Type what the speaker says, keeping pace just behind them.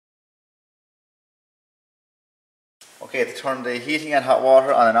Okay, to turn the heating and hot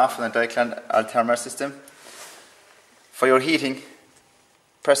water on and off in the Daikin Altherma system. For your heating,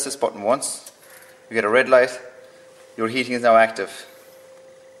 press this button once, you get a red light, your heating is now active.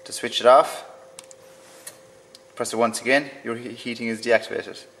 To switch it off, press it once again, your heating is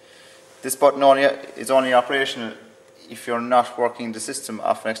deactivated. This button is only operational if you're not working the system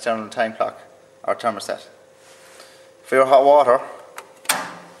off an external time clock or thermostat. For your hot water,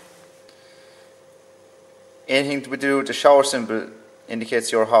 anything to do with the shower symbol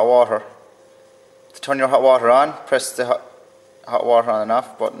indicates your hot water. To turn your hot water on, press the hot water on and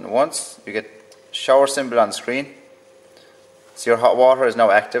off button once, you get shower symbol on the screen. So your hot water is now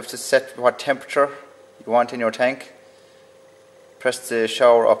active. To set what temperature you want in your tank, press the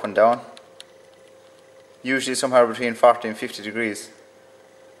shower up and down, usually somewhere between 40 and 50 degrees.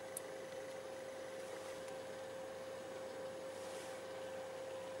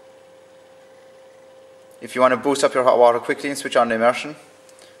 If you want to boost up your hot water quickly and switch on the immersion,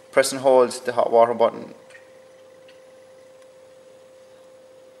 press and hold the hot water button.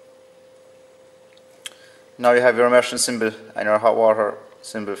 Now you have your immersion symbol and your hot water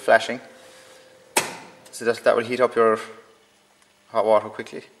symbol flashing, so that will heat up your hot water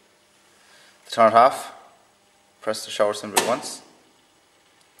quickly. To turn it off, press the shower symbol once.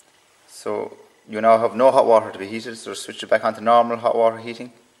 So you now have no hot water to be heated, so switch it back onto normal hot water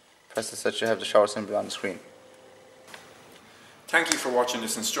heating. Press it so that you have the shower symbol on the screen. Thank you for watching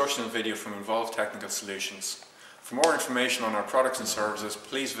this instructional video from Evolve Technical Solutions. For more information on our products and services,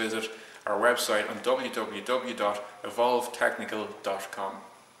 please visit our website on www.evolvetechnical.com.